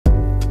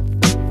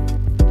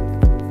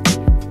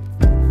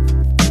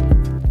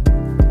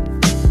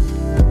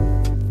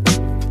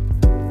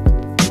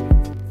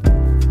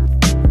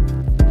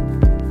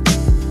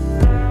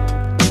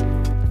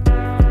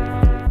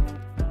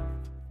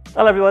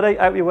Hello everybody,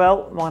 hope you're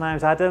well. My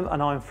name's Adam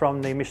and I'm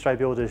from the Mistro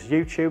Builders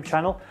YouTube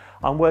channel.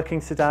 I'm working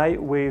today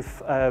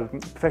with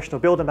Professional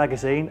Builder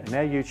Magazine and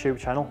their YouTube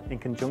channel in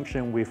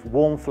conjunction with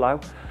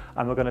Warmflow,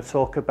 and we're going to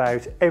talk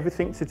about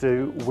everything to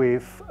do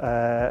with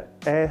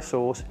air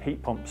source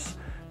heat pumps.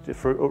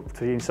 Up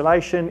to the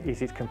insulation,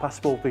 is it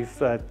compatible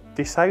with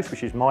this house,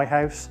 which is my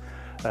house?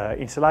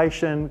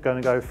 Insulation, going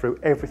to go through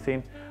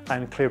everything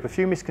and clear up a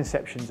few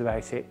misconceptions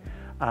about it,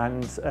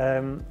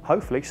 and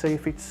hopefully see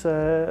if it's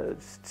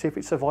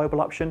a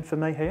viable option for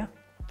me here.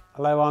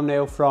 Hello, I'm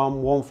Neil from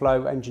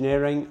Warmflow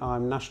Engineering.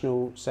 I'm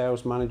National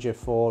Sales Manager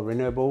for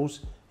Renewables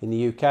in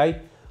the UK.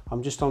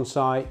 I'm just on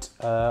site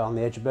on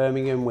the edge of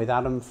Birmingham with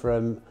Adam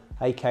from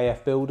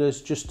AKF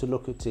Builders, just to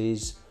look at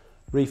his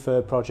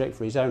refurb project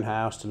for his own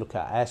house, to look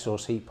at air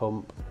source heat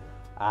pump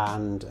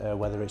and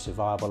whether it's a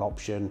viable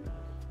option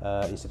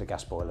instead of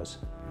gas boilers.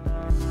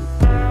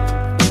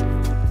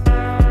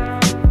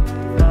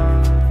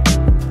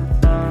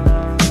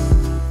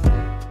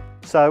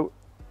 So,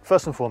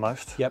 first and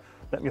foremost, Yep.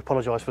 let me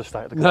apologise for the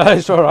state of the No,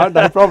 it's all right,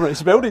 no problem.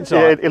 It's a building site.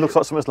 Yeah, it looks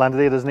like something's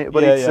landed here, doesn't it?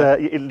 But Yeah,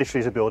 it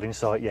literally is a building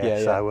site, yeah.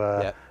 Yeah,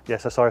 so, yeah.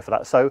 so sorry for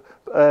that. So,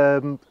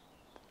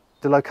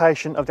 the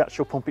location of the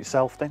actual pump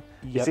itself then,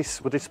 Yep.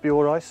 would this be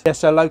all right? Yeah,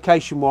 so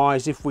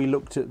location-wise, if we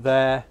looked at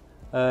there,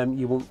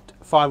 you want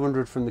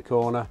 500 from the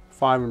corner,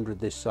 500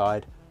 this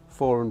side,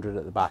 400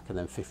 at the back, and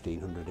then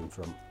 1500 in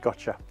front.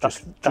 Gotcha.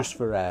 Just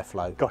for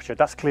airflow. Gotcha.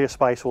 That's clear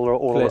space all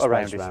Clear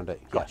around space it. around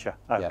it. Gotcha.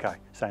 Yeah. Okay.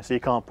 So you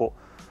can't put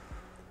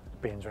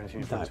bins or anything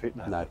in front of it.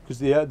 No, because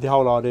the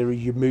whole idea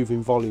is you're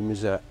moving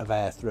volumes of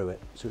air through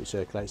it, so it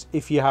circulates.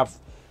 If you have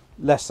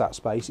less that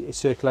space, it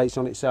circulates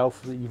on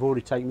itself. You've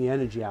already taken the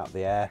energy out of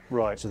the air,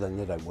 right? So then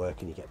they don't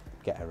work and you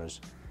get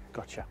errors.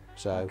 Gotcha.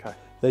 So okay.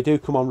 They do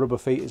come on rubber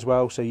feet as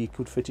well, so you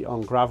could fit it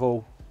on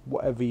gravel,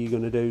 whatever you're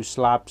going to do,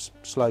 slabs,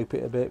 slope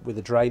it a bit with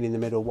a drain in the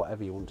middle,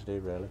 whatever you want to do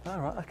really.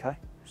 All right. Okay.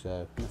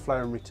 So the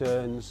flow and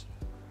returns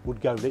would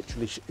go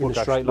literally in a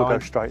straight line. We'll go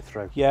straight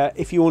through. Yeah,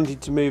 if you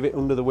wanted to move it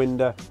under the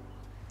window,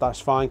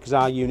 that's fine, because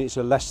our units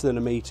are less than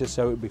a metre,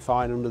 so it would be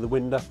fine under the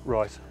window.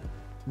 Right.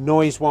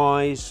 Noise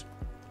wise,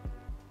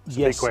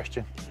 yes. Big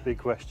question. Big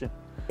question.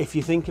 If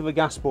you think of a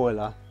gas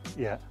boiler,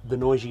 yeah, the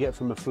noise you get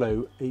from a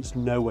flue, it's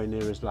nowhere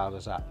near as loud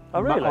as that.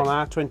 Oh really? On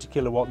our 20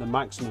 kilowatt, the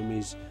maximum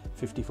is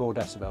 54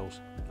 decibels.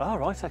 Oh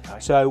right, okay.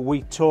 So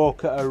we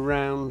talk at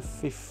around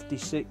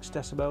 56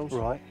 decibels.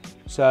 Right.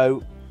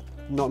 So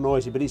not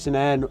noisy, but it's an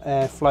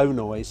air flow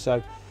noise.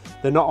 So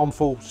they're not on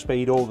full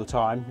speed all the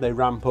time. They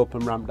ramp up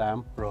and ramp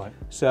down. Right.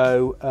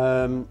 So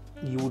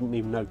you wouldn't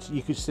even notice.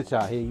 You could sit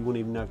out here, you wouldn't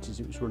even notice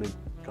it was running.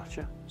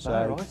 Gotcha.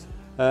 So,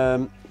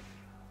 right.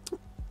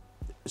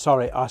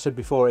 Sorry, I said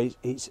before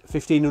it's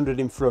 1500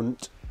 in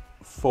front,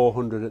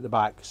 400 at the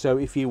back. So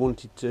if you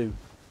wanted to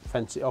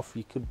fence it off,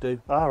 you could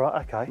do. All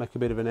right. Okay. Make a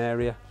bit of an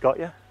area. Got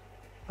you.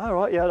 All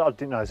right. Yeah, I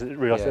didn't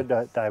realise Yeah.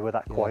 that they were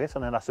that quiet,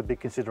 and then that's a big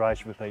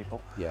consideration for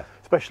people. Yeah.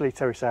 Especially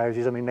terrace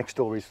houses. I mean, next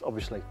door is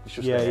obviously it's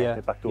just there.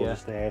 The back door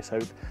is there, so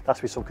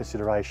that's with some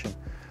consideration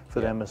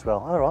for them as well.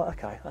 All right.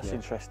 Okay. That's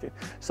interesting.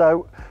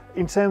 So,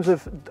 in terms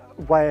of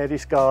where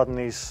this garden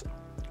is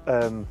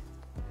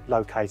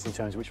located, in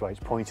terms of which way it's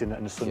pointing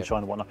and the sunshine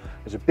and whatnot,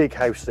 there's a big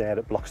house there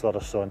that blocks a lot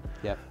of sun.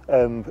 Yeah.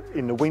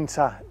 In the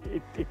winter,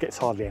 it gets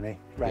hardly any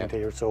around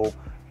here at all.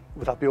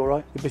 Would that be all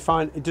right? It'd be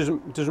fine. It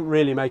doesn't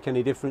really make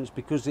any difference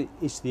because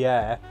it's the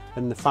air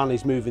and the fan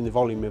is moving the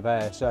volume of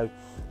air, so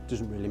it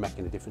doesn't really make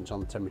any difference on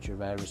the temperature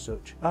of air as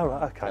such. Oh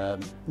right, okay.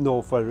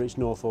 Whether it's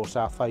north or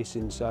south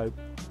facing, so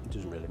it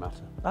doesn't really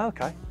matter. Oh,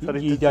 okay. So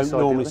you don't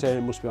normally say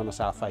it must be on a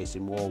south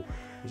facing wall.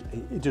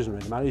 It doesn't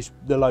really matter.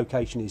 The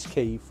location is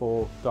key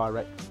for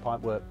direct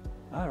pipe work.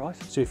 Oh right.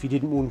 So if you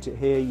didn't want it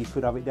here, you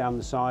could have it down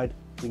the side,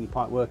 bring your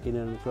pipe work in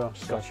and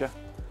across. Gotcha.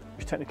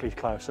 Which technically is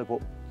closer,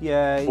 but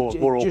yeah,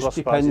 it just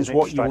depends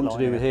what you want to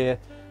do here.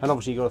 And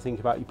obviously you've got to think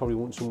about, you probably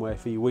want somewhere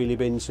for your wheelie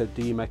bin, so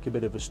do you make a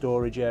bit of a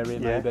storage area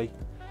maybe?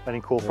 And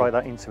incorporate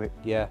that into it.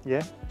 Yeah.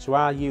 Yeah. So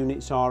our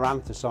units are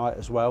anthracite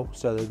as well,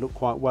 so they look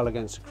quite well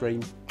against the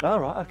cream. Oh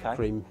right, okay.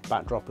 Cream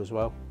backdrop as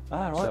well.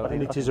 Ah right. So,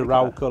 and it is a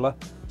roll colour,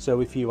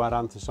 so if you had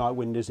anthracite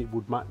windows it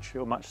would match. It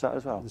will match that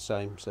as well. The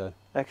same, so.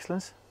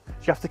 Excellent. Do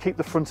you have to keep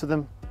the front of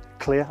them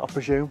clear, I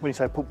presume? When you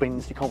say put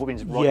bins, you can't put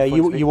bins right yeah, in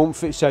front of it? you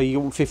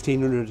want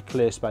 1500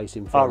 clear space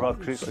in front. Oh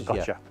right,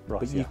 gotcha. Yeah. Right,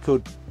 but you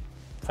could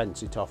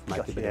fence it off, make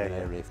a bit of an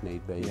area if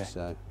need be. Yeah.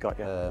 So got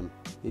you.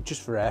 It's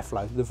just for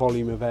airflow, the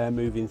volume of air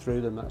moving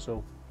through them, that's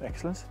all.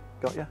 Excellent.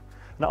 Got you.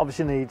 And that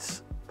obviously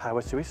needs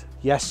power to it.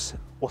 Yes.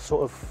 What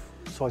sort of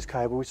size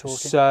cable are we talking?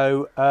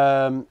 So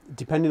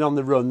depending on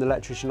the run, the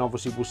electrician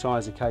obviously will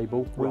size a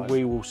cable. Right.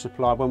 We will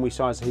supply, when we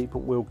size the heat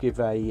pump, we'll give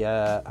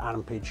a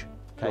ampage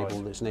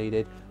cable that's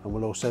needed, and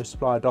we'll also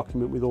supply a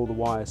document with all the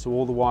wires. So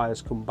all the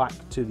wires come back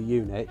to the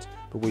unit,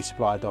 but we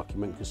supply a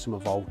document because some are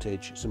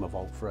voltage, some are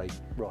volt free.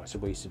 Right. So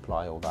we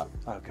supply all that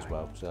Okay. as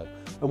well. So,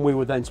 and we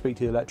would then speak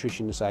to the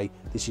electrician and say,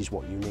 this is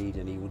what you need,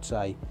 and he would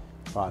say,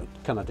 right,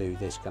 can I do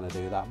this, can I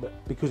do that? But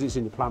because it's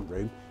in the plant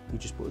room, you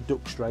just put a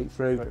duct straight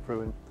through, Straight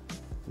through and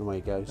away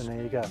it goes.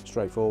 there you go.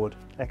 Straightforward.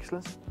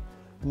 Excellent.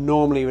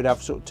 Normally we'd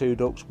have sort of 2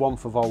 ducts, one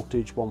for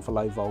voltage, one for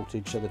low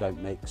voltage, so they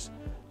don't mix,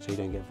 so you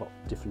don't get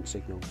different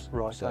signals.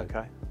 Right, so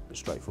okay.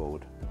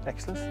 Straightforward.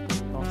 Excellent.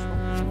 Nice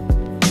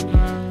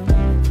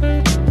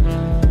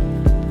one.